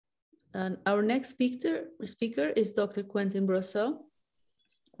And our next speaker is Dr. Quentin Brosseau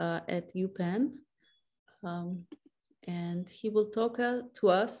at UPenn. And he will talk to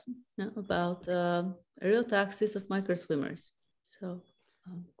us about aerotaxis of microswimmers. So,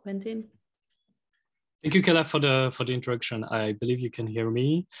 Quentin. Thank you, Kela, for the introduction. I believe you can hear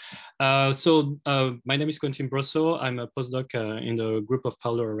me. My name is Quentin Brosseau. I'm a postdoc in the group of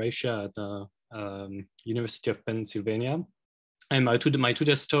Paulo Aracia at the University of Pennsylvania. And my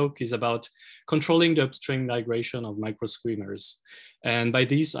today's talk is about controlling the upstream migration of microswimmers. And by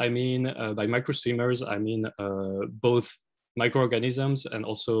this, I mean, by microswimmers, I mean both microorganisms and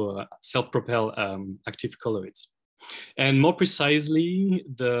also self-propelled active colloids. And more precisely,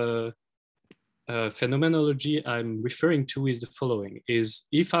 the phenomenology I'm referring to is the following: is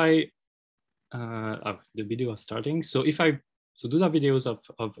if I, the video is starting. So those are videos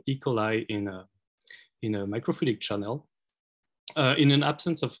of E. coli in a microfluidic channel. In an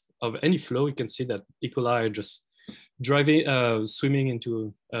absence of any flow, you can see that E. coli are just driving, swimming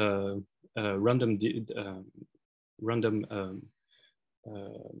into random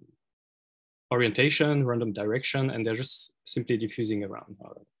orientation, random direction, and they're just simply diffusing around.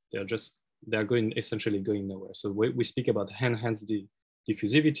 They're essentially going nowhere. So we speak about enhanced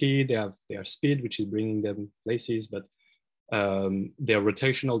diffusivity. They have their speed, which is bringing them places, but their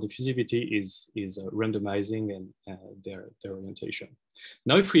rotational diffusivity is randomizing and their orientation.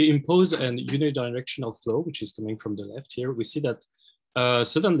 Now, if we impose an unidirectional flow, which is coming from the left here, we see that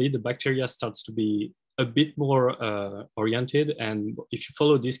suddenly the bacteria starts to be a bit more oriented. And if you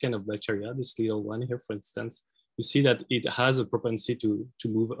follow this kind of bacteria, this little one here, for instance, you see that it has a propensity to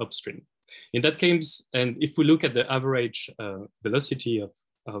move upstream. In that case, and if we look at the average velocity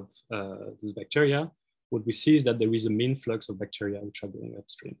of this bacteria, what we see is that there is a mean flux of bacteria which are going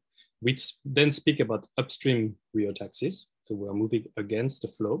upstream. We then speak about upstream rheotaxis. So we're moving against the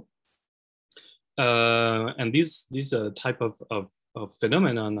flow. And this type of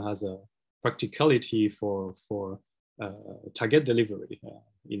phenomenon has a practicality for target delivery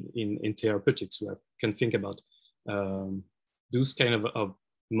in therapeutics. We can think about those kind of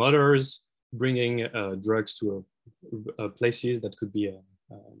motors bringing drugs to places that could be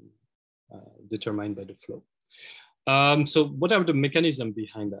determined by the flow. So what are the mechanisms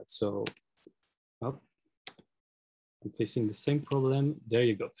behind that? So I'm facing the same problem. There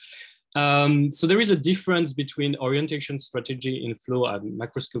you go. So there is a difference between orientation strategy in flow and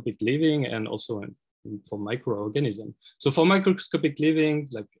macroscopic living, and also for microorganisms. So for microscopic living,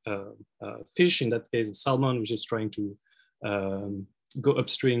 like fish, in that case, a salmon, which is trying to go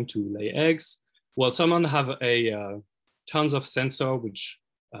upstream to lay eggs. Well, salmon have tons of sensor which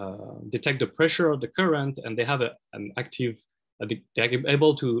detect the pressure of the current, and they have an active, they're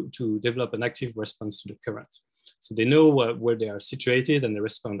able to develop an active response to the current. So they know where they are situated and they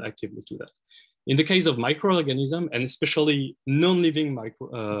respond actively to that. In the case of microorganisms, and especially non-living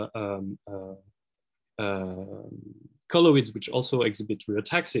colloids, which also exhibit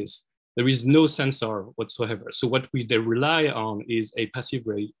rheotaxis, there is no sensor whatsoever. So what they rely on is a passive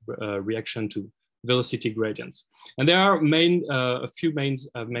reaction to velocity gradients. And there are a few main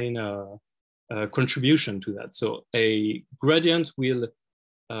contribution to that. So a gradient will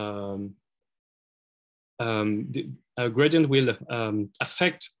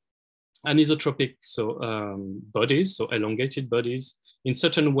affect anisotropic bodies, so elongated bodies, in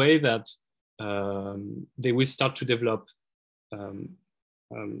such a way that they will start to develop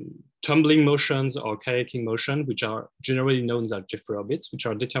tumbling motions or kayaking motion, which are generally known as Jeffrey orbits, which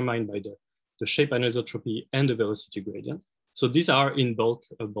are determined by the shape anisotropy and the velocity gradient. So these are in bulk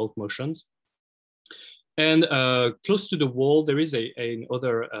motions. And close to the wall, there is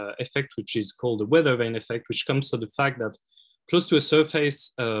another effect, which is called the weather vane effect, which comes to the fact that close to a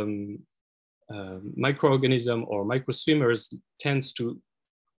surface, microorganism or microswimmers tends to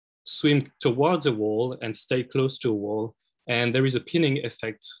swim towards a wall and stay close to a wall. And there is a pinning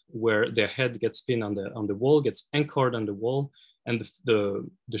effect where their head gets pinned on the wall, gets anchored on the wall, and the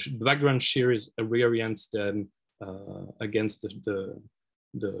background shears reorients them against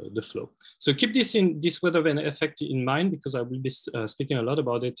the flow. So keep this weather vane effect in mind, because I will be speaking a lot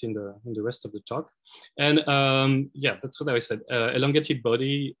about it in the rest of the talk. And yeah, that's what I said. Elongated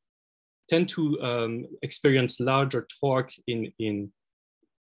body tend to experience larger torque in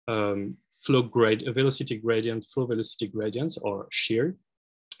flow velocity gradients or shear,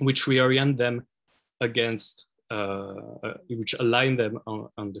 which reorient them against, which align them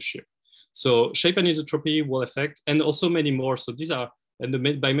on the shear. So shape anisotropy will affect, and also many more. So these are,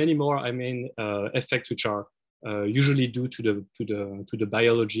 and by many more, I mean effects which are usually due to the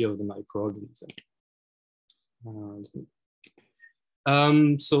biology of the microorganism.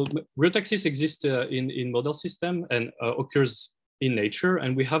 So rheotaxis exists in model system and occurs in nature,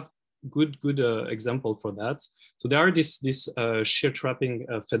 and we have good example for that. So there are this shear trapping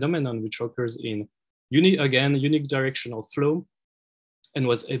phenomenon which occurs in unique directional flow, and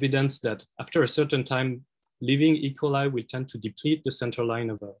was evidenced that after a certain time, living E. coli will tend to deplete the center line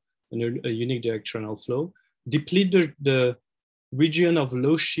of a unique directional flow, deplete the region of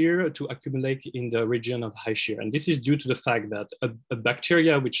low shear to accumulate in the region of high shear. And this is due to the fact that a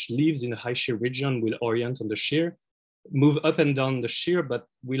bacteria which lives in a high shear region will orient on the shear, move up and down the shear, but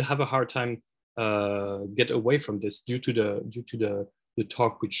will have a hard time get away from this due to the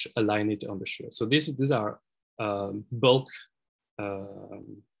torque which align it on the shear. So these are bulk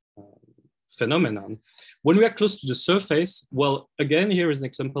phenomenon. When we are close to the surface, well, again, here is an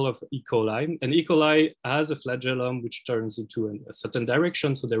example of E. coli. And E. coli has a flagellum which turns into a certain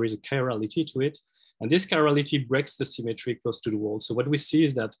direction, so there is a chirality to it. And this chirality breaks the symmetry close to the wall. So what we see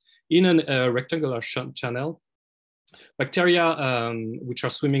is that in a rectangular channel, bacteria which are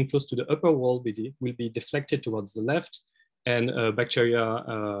swimming close to the upper wall will be deflected towards the left, and bacteria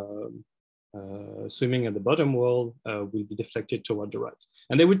swimming at the bottom wall will be deflected toward the right.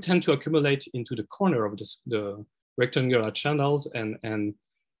 And they would tend to accumulate into the corner of the rectangular channels and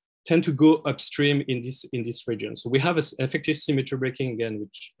tend to go upstream in this region. So we have an effective symmetry breaking again,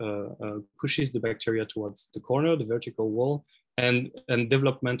 which pushes the bacteria towards the corner, the vertical wall, and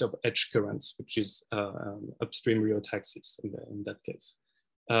development of edge currents, which is upstream rheotaxis in that case.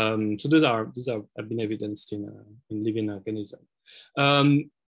 So those have been evidenced in living organisms.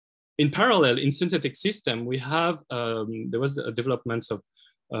 In parallel, in synthetic system, we have, there was a development of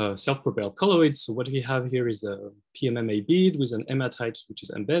self-propelled colloids. So what we have here is a PMMA bead with an hematite, which is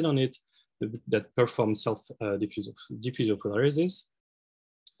embedded on it, that performs diffusive photolysis.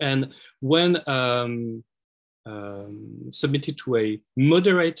 And when submitted to a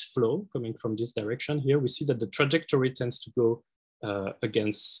moderate flow coming from this direction here, we see that the trajectory tends to go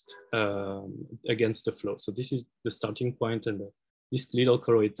against the flow. So this is the starting point, and this little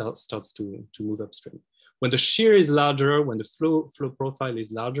colloid starts to move upstream. When the shear is larger, when the flow profile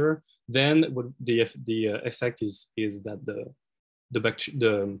is larger, then what the effect is that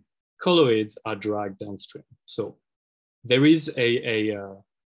the colloids are dragged downstream. So there is a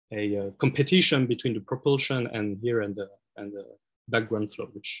competition between the propulsion and the background flow,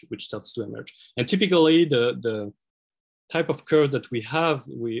 which starts to emerge. And typically, the type of curve that we have,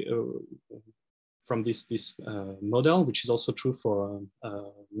 from this model, which is also true for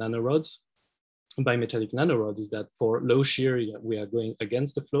nanorods, bimetallic nanorods, is that for low shear, we are going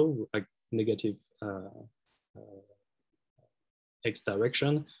against the flow, like negative X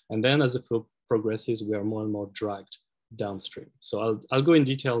direction. And then as the flow progresses, we are more and more dragged downstream. So I'll go in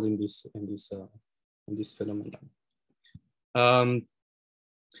detail in this phenomenon.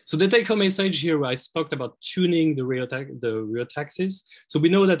 So the take-home message here, I spoke about tuning the rheotaxis. So we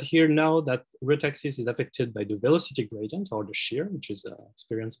know that here now that rheotaxis is affected by the velocity gradient, or the shear, which is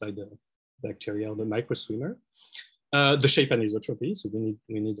experienced by the bacteria or the microswimmer, the shape anisotropy. So we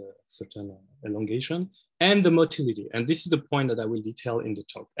need a certain elongation, and the motility. And this is the point that I will detail in the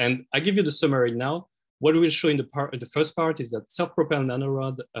talk. And I give you the summary now. What we'll show in the first part is that self-propelled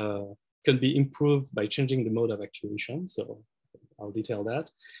nanorod can be improved by changing the mode of actuation. So I'll detail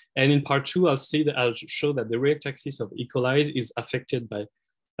that. And in part two, I'll show that the rheotaxis of E. coli is affected by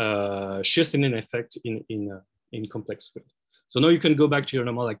shear thinning effect in complex fluid. So now you can go back to your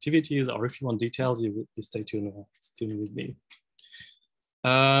normal activities, or if you want details, you stay tuned with me.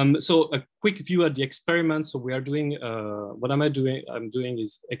 So a quick view at the experiment. So we are doing, what am I doing? I'm doing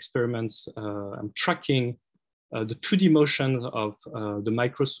is experiments. I'm tracking the 2D motion of the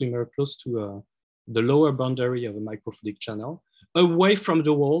microswimmer close to the lower boundary of a microfluidic channel, away from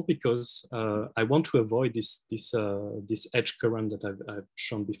the wall, because I want to avoid this edge current that I've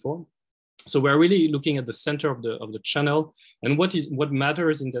shown before. So we're really looking at the center of the channel, and what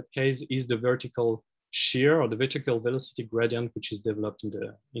matters in that case is the vertical shear, or the vertical velocity gradient, which is developed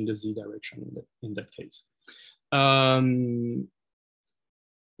in the z direction in that case.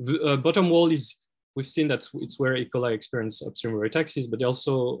 The bottom wall is, we've seen that it's where E. coli experience upstream rheotaxis, but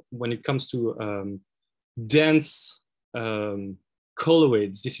also when it comes to dense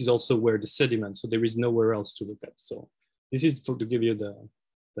colloids, this is also where the sediment, so there is nowhere else to look at. So this is to give you the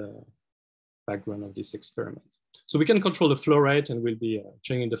background of this experiment. So we can control the flow rate, and we'll be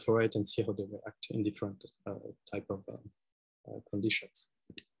changing the flow rate and see how they react in different type of conditions.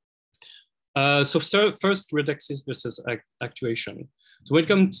 So first, rheotaxis versus actuation. So when it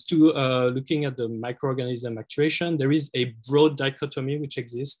comes to looking at the microorganism actuation, there is a broad dichotomy which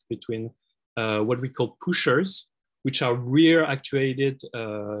exists between what we call pushers, which are rear actuated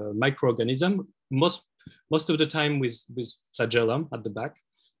microorganisms, most of the time with flagellum at the back.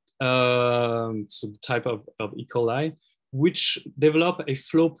 So the type of E. coli, which develop a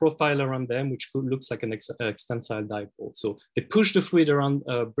flow profile around them, which looks like an extensile dipole. So they push the fluid around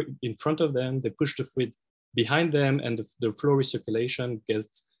in front of them, they push the fluid behind them, and the flow recirculation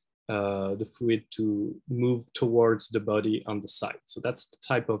gets the fluid to move towards the body on the side. So that's the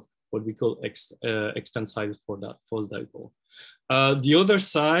type of what we call extensile force dipole. The other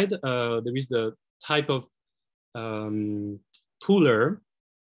side, there is the type of puller,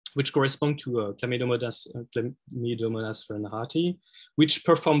 which correspond to Chlamydomonas fahrenheiti, which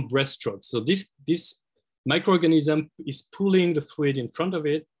perform breaststrokes. So this microorganism is pulling the fluid in front of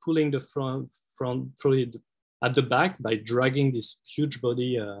it, pulling the front fluid at the back by dragging this huge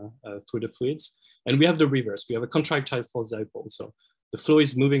body through the fluids. And we have the reverse. We have a contractile force dipole. So the flow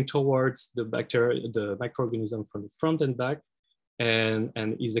is moving towards the bacteria, the microorganism from the front and back, and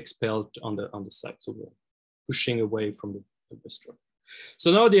is expelled on the side. So we're pushing away from the breaststroke.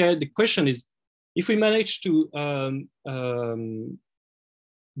 So now the question is, if we manage to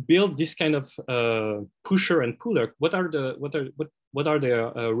build this kind of pusher and puller, what are their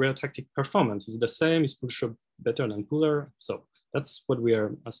rheotactic performance? Is it the same? Is pusher better than puller? So that's what we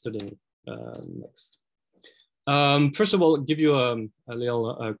are studying next. First of all, give you a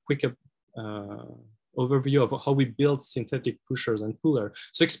little quick overview of how we build synthetic pushers and puller.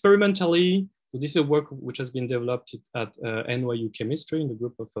 So experimentally, so this is a work which has been developed at NYU Chemistry in the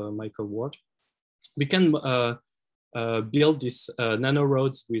group of Michael Ward. We can build these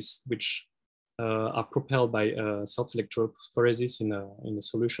nanorods which are propelled by self-electrophoresis in a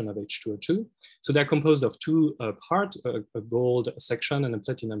solution of H2O2. So they're composed of two parts, a gold section and a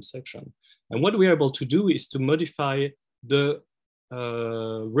platinum section. And what we're able to do is to modify the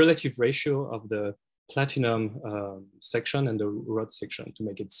relative ratio of the platinum section and the rod section to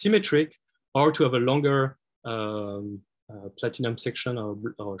make it symmetric, or to have a longer platinum section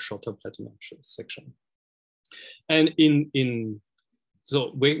or shorter platinum section. And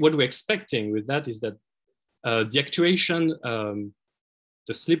so what we're expecting with that is that the actuation,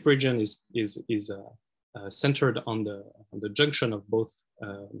 the slip region is centered on the junction of both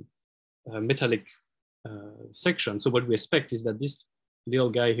metallic sections. So what we expect is that this little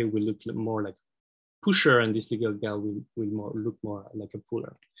guy here will look more like pusher, and this little guy will look more like a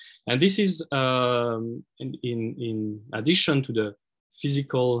puller. And this is in addition to the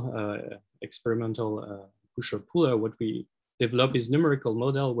physical experimental pusher puller. What we develop is numerical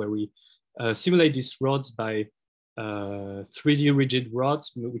model where we simulate these rods by 3D rigid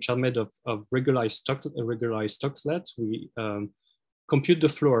rods, which are made of regularized stockslets. We compute the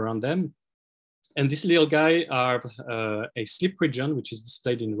flow around them. And this little guy are a slip region, which is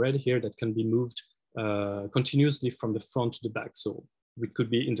displayed in red here, that can be moved continuously from the front to the back. So we could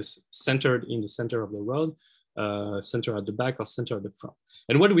be in the center of the rod, center at the back, or center at the front.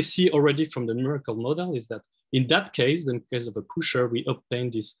 And what we see already from the numerical model is that in that case, in case of a pusher, we obtain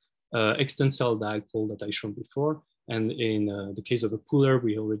this extensile dipole that I showed before. And in the case of a puller,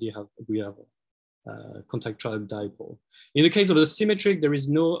 we have a contractile dipole. In the case of the symmetric, there is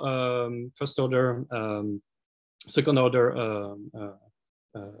no first order, second order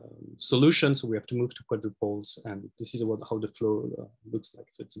solution, so we have to move to quadrupoles, and this is how the flow looks like.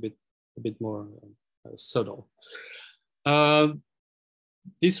 So it's a bit more subtle.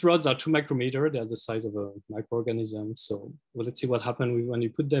 These rods are 2 micrometer. They're the size of a microorganism. So let's see what happens when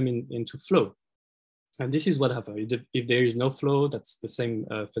you put them into flow. And this is what happens. If there is no flow, that's the same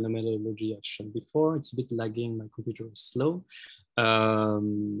phenomenology I've shown before. It's a bit lagging. My computer is slow.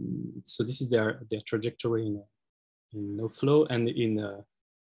 So this is their trajectory in no flow, and in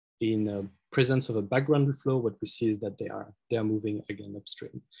presence of a background flow, what we see is that they are moving again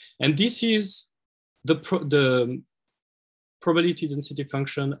upstream. And this is the probability density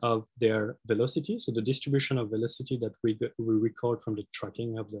function of their velocity. So the distribution of velocity that we record from the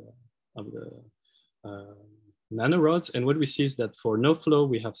tracking of the nanorods. And what we see is that for no flow,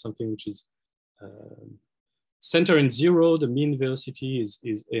 we have something which is center in 0. The mean velocity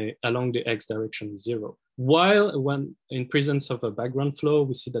is along the x direction is 0. While when in presence of a background flow,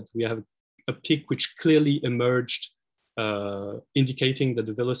 we see that we have a peak which clearly emerged, indicating that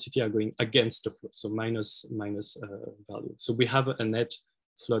the velocity are going against the flow, so minus value. So we have a net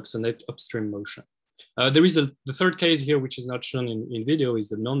flux, a net upstream motion. There is the third case here, which is not shown in video, is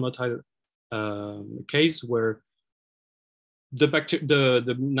the non-motile case where the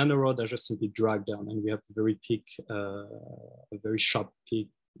nanorod are just simply dragged down, and we have a very sharp peak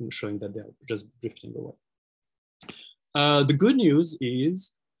showing that they're just drifting away. The good news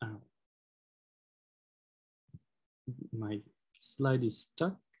is my slide is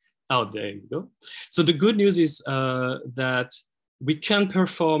stuck. Oh, there you go. So the good news is that we can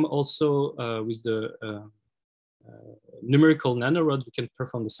perform also with the numerical nanorod, we can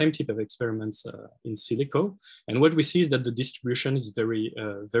perform the same type of experiments in silico. And what we see is that the distribution is very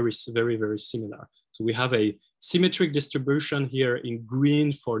similar. So we have a symmetric distribution here in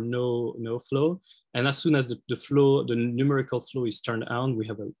green for no flow. And as soon as the numerical flow is turned on, we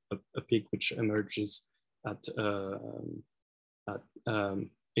have a peak which emerges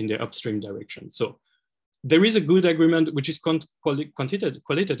in the upstream direction. So there is a good agreement, which is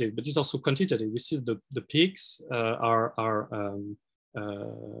qualitative, but it's also quantitative. We see the peaks are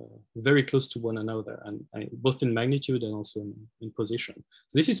very close to one another, and both in magnitude and also in position.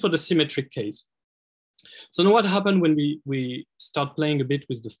 So this is for the symmetric case. So now what happened when we start playing a bit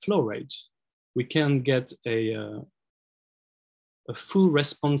with the flow rate? We can get a full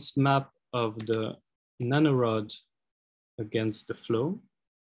response map of the nanorod against the flow.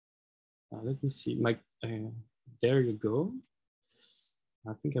 Let me see. There you go.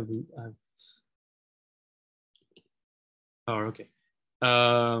 I think I've oh, okay.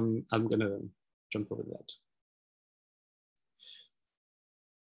 I'm gonna jump over that.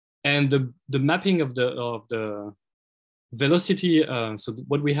 And the mapping of the velocity. So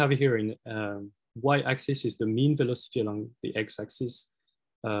what we have here in y-axis is the mean velocity along the x-axis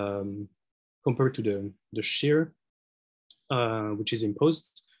compared to the shear, which is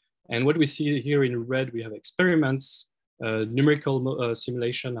imposed. And what we see here in red, we have experiments. Numerical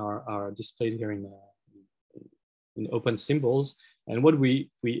simulation are displayed here in open symbols. And what we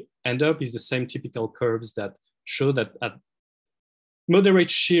end up is the same typical curves that show that at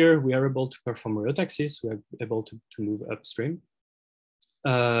moderate shear, we are able to perform rheotaxis, we are able to move upstream.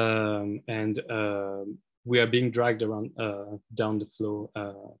 We are being dragged around down the flow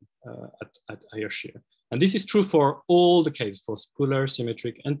at higher shear. And this is true for all the cases, for spooler,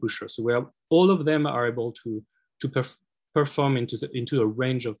 symmetric, and pusher. So all of them are able to perform into a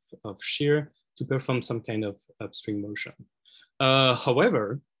range of shear to perform some kind of upstream motion.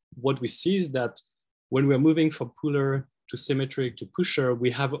 However, what we see is that when we're moving from pooler to symmetric to pusher, we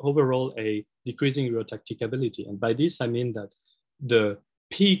have overall a decreasing rheotactic ability. And by this, I mean that the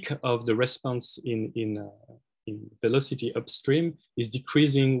peak of the response in velocity upstream is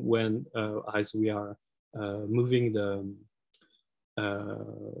decreasing when as we are moving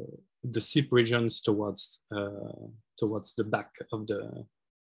the SIP regions towards the back of the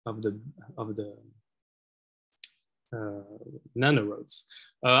nanorods.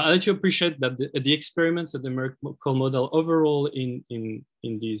 I'll let you appreciate that the experiments at the numerical model overall in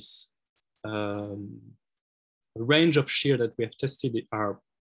this range of shear that we have tested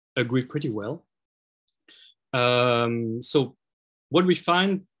agree pretty well. So what we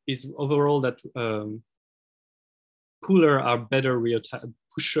find is overall that pooler are better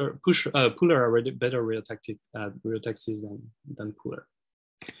pooler are better rheotaxis than pooler.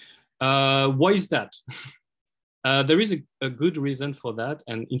 Why is that? There is a good reason for that,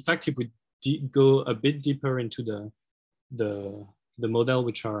 and in fact, if we go a bit deeper into the model,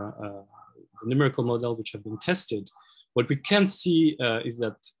 which are the numerical model which have been tested, what we can see is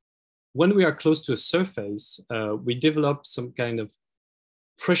that when we are close to a surface, we develop some kind of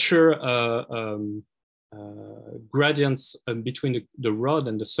pressure gradients between the rod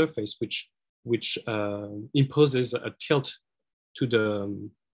and the surface, which imposes a tilt to the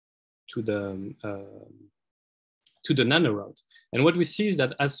nanorod. And what we see is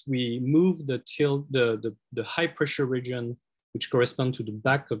that as we move the high pressure region, which correspond to the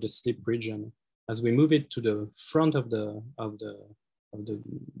back of the slip region, as we move it to the front of the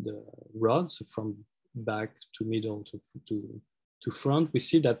rod, so from back to middle to front, we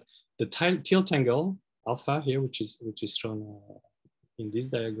see that the tilt angle alpha here, which is shown in this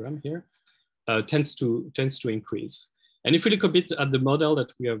diagram here, tends to increase. And if we look a bit at the model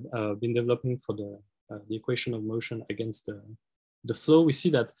that we have been developing for the equation of motion against the flow, we see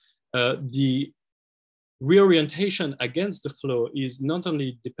that the reorientation against the flow is not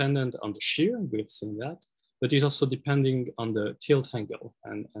only dependent on the shear, we've seen that, but is also depending on the tilt angle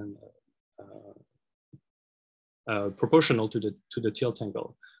and proportional to the tilt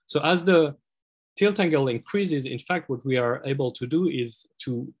angle. So as the tilt angle increases, in fact, what we are able to do is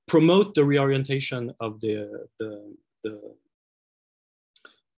to promote the reorientation of the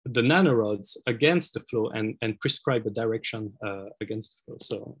nanorods against the flow and prescribe a direction against the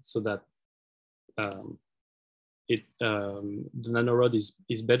flow, so that the nanorod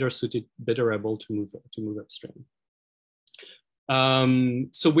is better suited, better able to move upstream.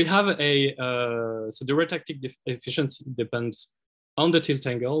 So we have so the rheotactic efficiency depends on the tilt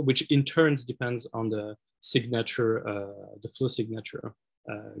angle, which in turn depends on the signature, the flow signature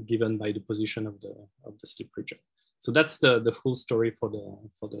given by the position of the steep region. So that's the full story for the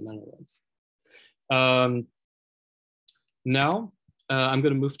nanorods. Now I'm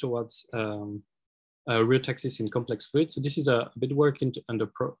going to move towards rheotaxis in complex fluids. So this is a bit work in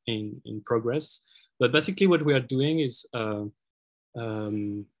progress, but basically what we are doing is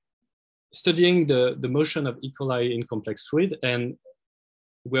studying the motion of E. coli in complex fluid, and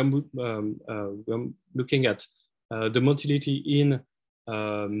we're looking at the motility in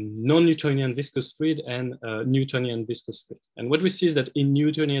non-Newtonian viscous fluid and Newtonian viscous fluid. And what we see is that in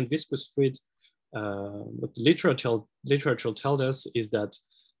Newtonian viscous fluid, what the literature tells us is that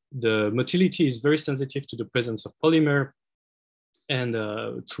the motility is very sensitive to the presence of polymer and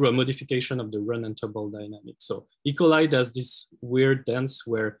through a modification of the run and tumble dynamic. So E. coli does this weird dance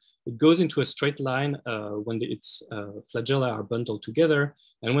where it goes into a straight line when its flagella are bundled together.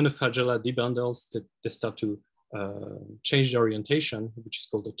 And when the flagella debundles, they start to change the orientation, which is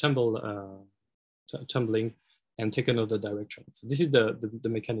called the tumbling, and take another direction. So this is the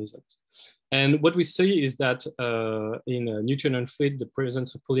mechanisms. And what we see is that in a Newtonian fluid, the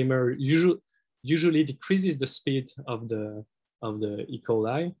presence of polymer usually decreases the speed of the E.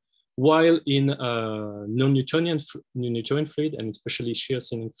 coli, while in non-Newtonian fluid, and especially shear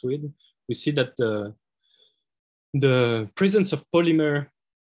thinning fluid, we see that the presence of polymer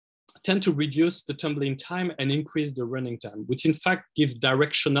tend to reduce the tumbling time and increase the running time, which in fact gives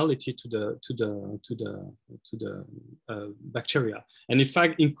directionality to the bacteria, and in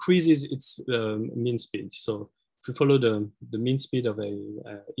fact increases its mean speed. So if we follow the mean speed of a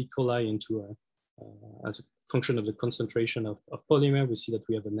E. coli into as a function of the concentration of polymer, we see that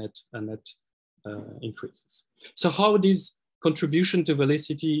we have a net increases. So how this contribution to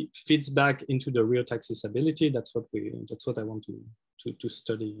velocity feeds back into the rheotaxis ability, that's what I want to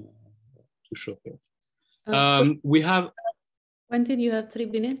study, to show here. We have Quentin, you have 3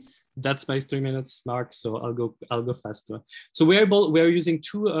 minutes. That's my 3 minutes mark, so I'll go faster. So we're using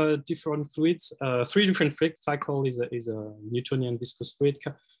two different fluids, 3 different fluids. Ficol is a Newtonian viscous fluid.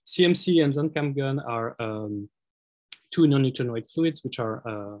 CMC and Zencam gun are 2 non-Newtonian fluids, which are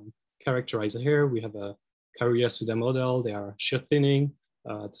characterized here. We have a Carrier Suda model. They are shear thinning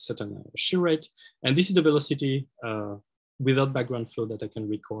at a certain shear rate, and this is the velocity without background flow that I can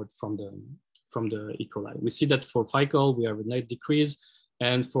record from the E. coli. We see that for Ficol, we have a net decrease,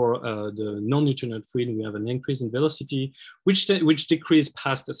 and for the non-Newtonian fluid, we have an increase in velocity, which decrease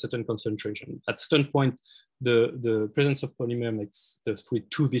past a certain concentration. At a certain point, the presence of polymer makes the fluid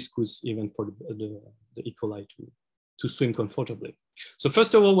too viscous even for the E. coli to swim comfortably. So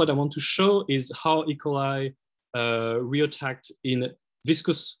first of all, what I want to show is how E. coli rheotact in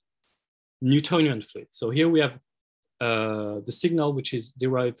viscous Newtonian fluid. So here we have the signal which is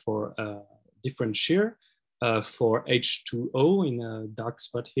derived for different shear for H2O in a dark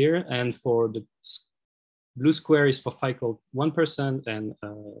spot here, and for the blue square is for Ficol 1%,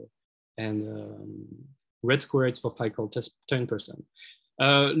 and red square is for Ficol 10%.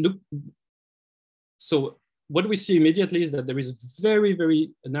 Look, so what we see immediately is that there is a very,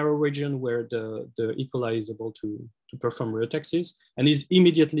 very narrow region where the E. coli is able to perform rheotaxis, and is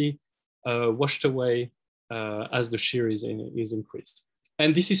immediately washed away as the shear is increased.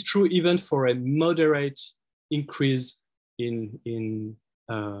 And this is true even for a moderate increase in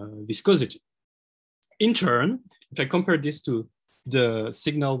viscosity. In turn, if I compare this to the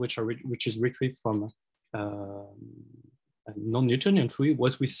signal which is retrieved from a non-Newtonian fluid,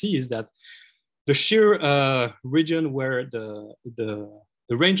 what we see is that the shear region where the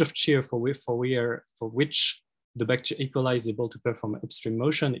range of shear for which the bacteria E. coli is able to perform upstream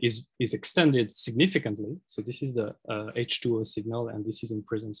motion is extended significantly. So this is the H2O signal, and this is in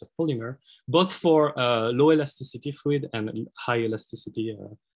presence of polymer, both for low elasticity fluid and high elasticity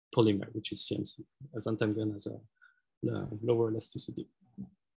polymer, which is CMC. Xanthamgun has a lower elasticity.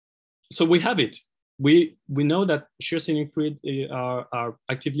 So we have it. We know that shear thinning fluid are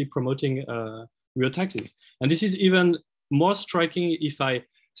actively promoting rheotaxis. And this is even more striking if I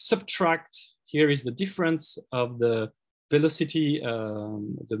subtract. Here is the difference of the velocity,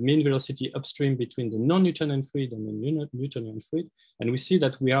 the mean velocity upstream between the non-Newtonian fluid and the Newtonian fluid. And we see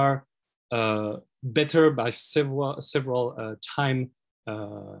that we are better by several time.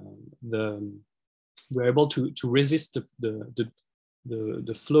 We're able to resist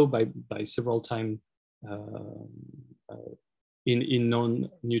the flow by several times in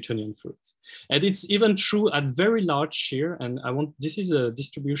non-Newtonian fluids. And it's even true at very large shear. And this is a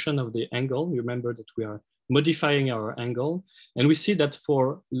distribution of the angle. Remember that we are modifying our angle. And we see that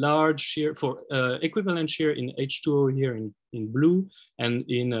for large shear, for equivalent shear in H2O here in blue, and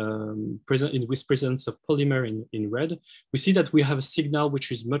with presence of polymer in red, we see that we have a signal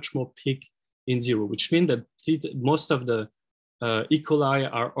which is much more peak in 0, which means that most of the E. coli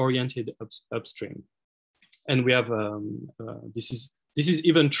are oriented upstream. And we have, this is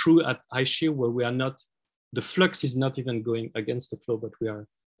even true at high shear, where we are not, the flux is not even going against the flow, but we are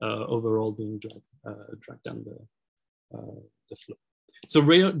overall being dragged down the flow. So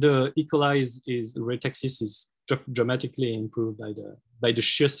the E. coli rheotaxis is dramatically improved by the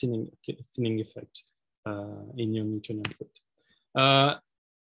shear thinning effect in your Newtonian fluid.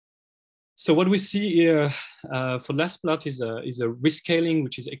 So what we see here for last plot is a rescaling,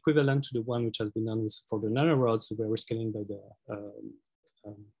 which is equivalent to the one which has been done for the nanorods. So we're rescaling by the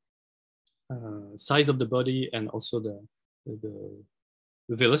size of the body and also the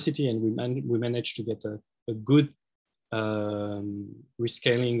velocity, and we managed to get a good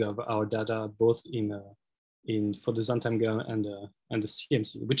rescaling of our data, both for the Xantham and the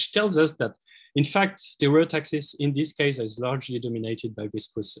CMC, which tells us that, in fact, the rheotaxis in this case is largely dominated by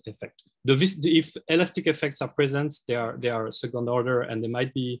viscous effect. If elastic effects are present, they are second order, and there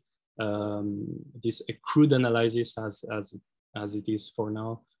might be this crude analysis as it is for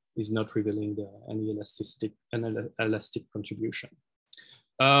now is not revealing any elastic contribution.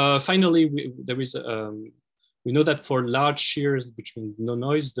 Finally, we know that for large shears, which means no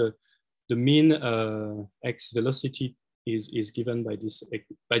noise, the mean x velocity is given by the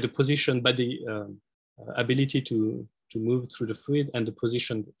ability to move through the fluid and the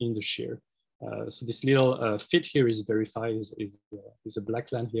position in the shear. So this little fit here is verified, is a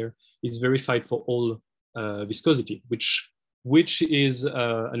black line here. It's verified for all viscosity, which is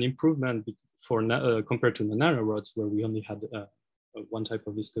an improvement compared to the nanorods, where we only had one type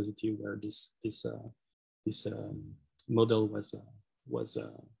of viscosity, where this model was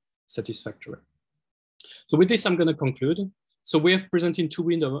satisfactory. So with this, I'm going to conclude. So we have presented two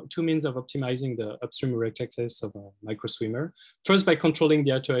means of optimizing the upstream rheotaxis of a microswimmer. First, by controlling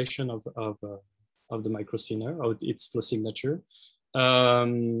the iteration of the microswimmer, or its flow signature.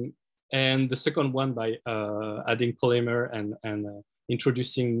 And the second one by adding polymer and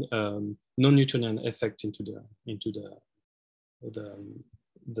introducing non-Newtonian effect into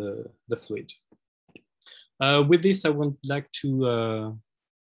the fluid. With this, I would like to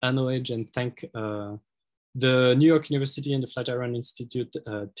acknowledge and thank the New York University and the Flatiron Institute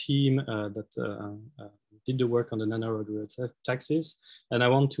team that did the work on the nanorod rheotaxis. And I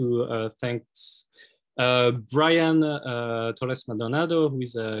want to thank Brian Torres Maldonado, who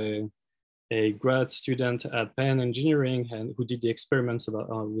is a grad student at Penn Engineering and who did the experiments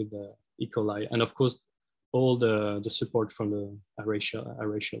with the E. coli, and of course, all the support from the Aracia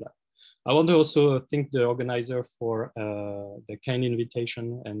lab. I want to also thank the organizer for the kind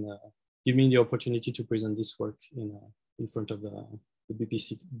invitation and give me the opportunity to present this work in front of the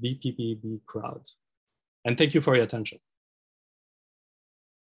BPPB crowd. And thank you for your attention.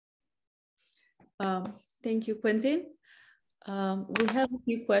 Thank you, Quentin. We have a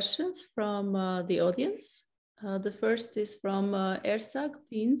few questions from the audience. The first is from Ersag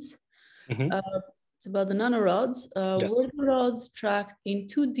Pins. Mm-hmm. It's about the nanorods. Yes. Were the rods tracked in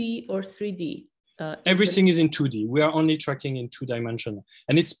 2D or 3D? Everything is in 2D. We are only tracking in 2 dimensions.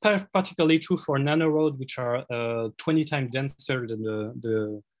 And it's particularly true for nanorods, which are 20 times denser than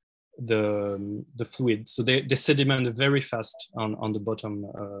the fluid. So they sediment very fast on the bottom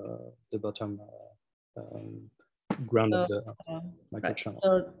ground of the microchannel.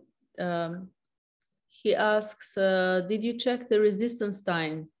 Right. So, he asks, did you check the resistance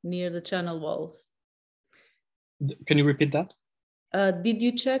time near the channel walls? Can you repeat that? Did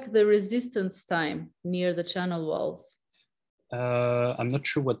you check the resistance time near the channel walls? I'm not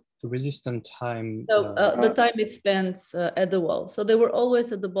sure what the resistance time. So the time it spends at the wall. So they were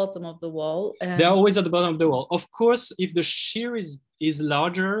always at the bottom of the wall. And they're always at the bottom of the wall. Of course, if the shear is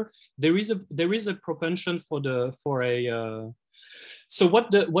larger, there is a propension for a. So what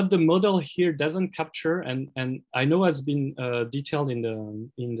the model here doesn't capture, and I know has been detailed in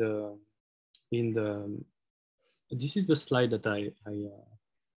the. This is the slide that I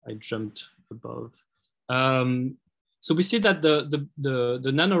jumped above. So we see that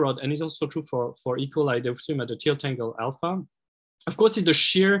the nanorod, and it's also true for E. coli, they swim at the tilt angle alpha. Of course, if the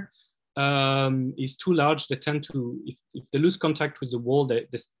shear is too large, they tend to, if they lose contact with the wall, they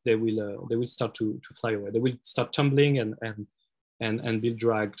will start to fly away. They will start tumbling and be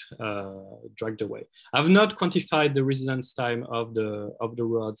dragged away. I've not quantified the residence time of the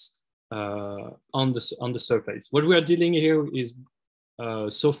rods on the surface. What we are dealing here is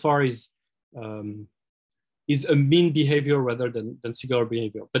so far is is a mean behavior rather than singular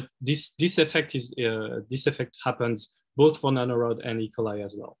behavior. But this effect happens both for nanorod and E. coli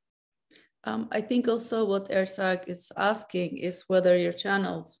as well. I think also what Ersag is asking is whether your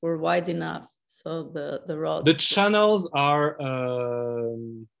channels were wide enough so the rods. The channels are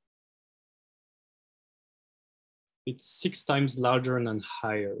it's 6 times larger and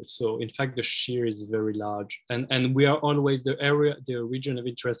higher. So in fact, the shear is very large, and we are always the region of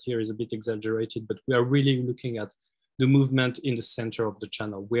interest here is a bit exaggerated, but we are really looking at the movement in the center of the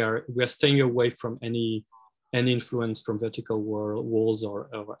channel. We are staying away from any influence from vertical walls or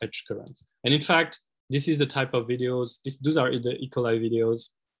edge currents. And in fact, this is the type of videos. Those are the E. coli videos,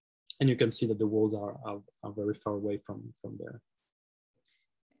 and you can see that the walls are very far away from there.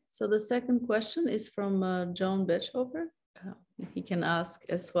 So the second question is from John Betchover. He can ask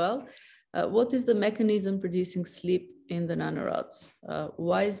as well. What is the mechanism producing slip in the nanorods?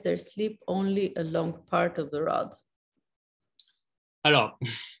 Why is there slip only along part of the rod? Alors,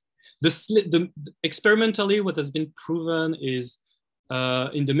 experimentally, what has been proven is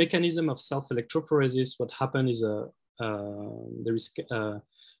in the mechanism of self-electrophoresis, what happened is there is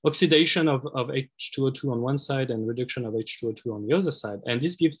oxidation of H2O2 on one side and reduction of H2O2 on the other side. And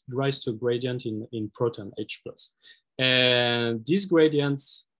this gives rise to a gradient in proton H+. And these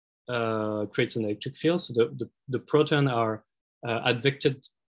gradients creates an electric field. So the proton are advected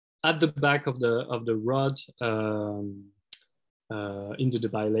at the back of the rod into the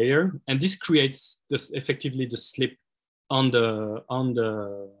bilayer. And this creates effectively the slip on the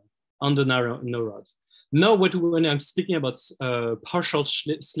nanorod. Now, when I'm speaking about partial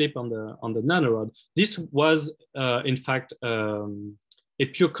slip on the nanorod, this was in fact a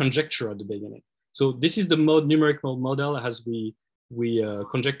pure conjecture at the beginning. So this is the numerical model as we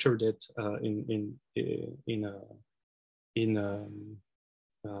conjectured it at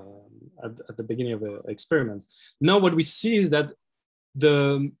the beginning of the experiments. Now, what we see is that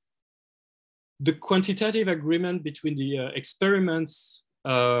the quantitative agreement between the experiments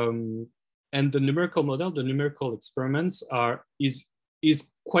and the numerical model, the numerical experiments is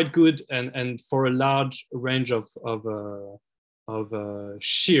quite good and for a large range of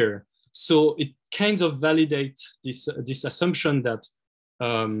shear. So it kind of validates this assumption that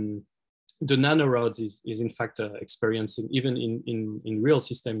the nanorods is in fact experiencing, even in real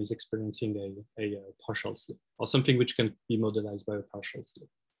system, is experiencing a partial slip or something which can be modelized by a partial slip.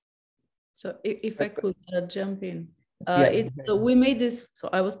 So if I could jump in. So we made this, so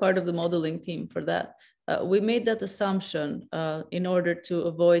I was part of the modeling team for that. We made that assumption in order to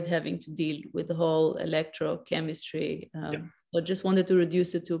avoid having to deal with the whole electrochemistry. So just wanted to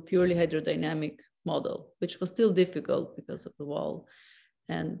reduce it to a purely hydrodynamic model, which was still difficult because of the wall.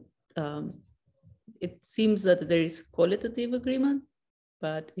 And it seems that there is qualitative agreement,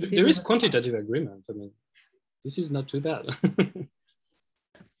 but there is quantitative agreement. I mean, this is not too bad.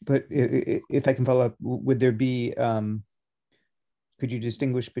 But if I can follow up, would there be, could you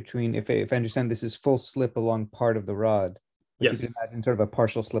distinguish between, if I understand this is full slip along part of the rod, but yes, you can imagine sort of a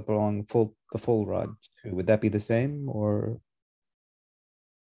partial slip along the full rod too. Would that be the same, or?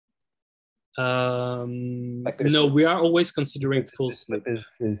 No, we are always considering full slip.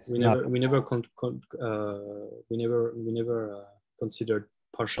 We never considered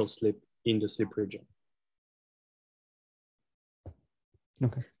partial slip in the slip region.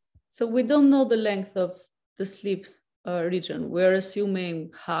 Okay. So we don't know the length of the slip region. We're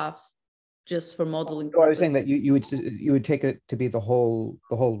assuming half, just for modeling. So I was saying that you would take it to be the whole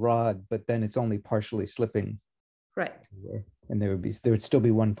rod, but then it's only partially slipping. Right. And there would still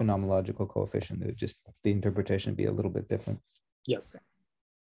be one phenomenological coefficient. It would just, the interpretation would be a little bit different. Yes.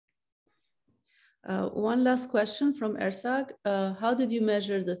 One last question from Ersag. How did you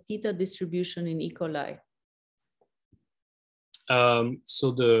measure the theta distribution in E. coli? So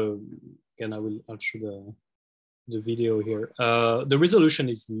I'll show the video here. The resolution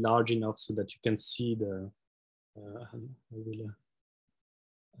is large enough so that you can see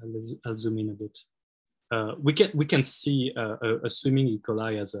I'll zoom in a bit. We can see a swimming E.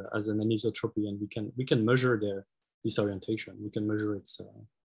 coli as an anisotropy, and we can measure their disorientation. We can measure its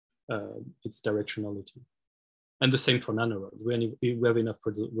directionality, and the same for nanorod. We have enough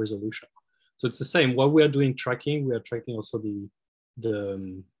for the resolution. So it's the same. While we are doing tracking, we are tracking also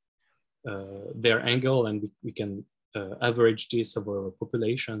their angle, and we can average this over a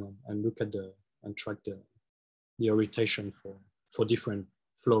population and look at and track the orientation for different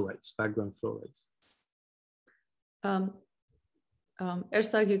flow rates, background flow rates.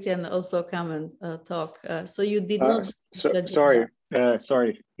 Ersag, you can also come and talk. So you did not. Sorry.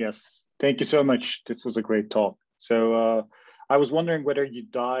 Yes. Thank you so much. This was a great talk. So I was wondering whether you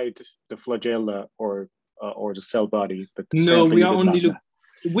dyed the flagella or or the cell body. But no, we are only looking.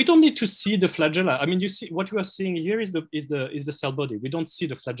 We don't need to see the flagella. I mean, you see what you are seeing here is the cell body. We don't see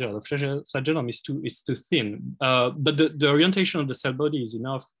the flagella. The flagellum is too thin. But the orientation of the cell body is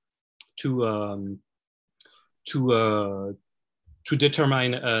enough to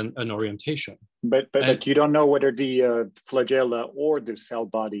determine an orientation. But you don't know whether the flagella or the cell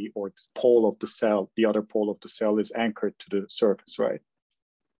body or the pole of the cell, the other pole of the cell, is anchored to the surface, right?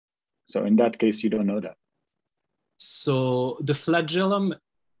 So in that case, you don't know that. So the flagellum,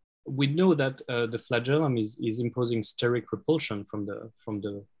 we know that the flagellum is imposing steric repulsion from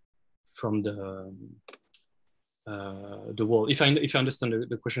the wall. If I understand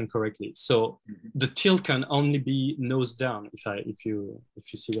the question correctly, so the tilt can only be nose down. If you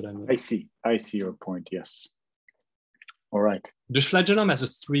see what I mean. I see your point. Yes. All right. The flagellum has a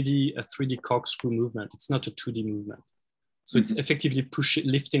 3D corkscrew movement. It's not a 2D movement. So it's effectively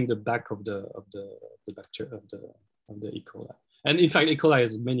lifting the back of the bacteria of the E. coli. And in fact, E. coli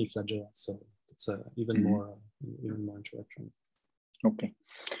has many flagella, so it's even more interaction. Okay,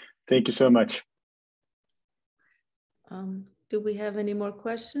 thank you so much. Do we have any more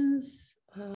questions?